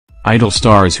Idol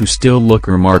stars who still look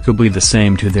remarkably the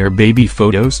same to their baby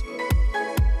photos?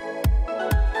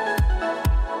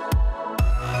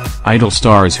 Idol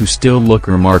stars who still look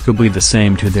remarkably the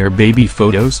same to their baby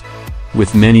photos?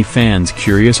 With many fans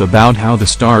curious about how the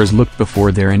stars looked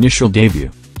before their initial debut,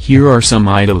 here are some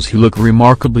idols who look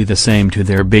remarkably the same to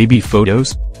their baby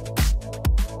photos.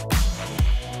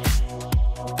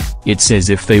 It's as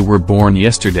if they were born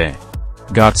yesterday.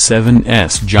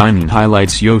 GOT7's Jimin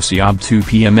highlights Yoseob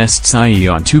 2PM's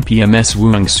Tsaeyeon 2PM's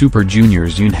Woong Super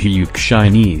Juniors Yoonhyuk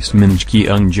Chinese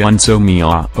Minjkyung jeon-so-mi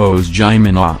O's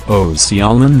Jimin O's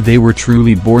Seolin. They were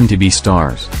truly born to be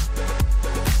stars.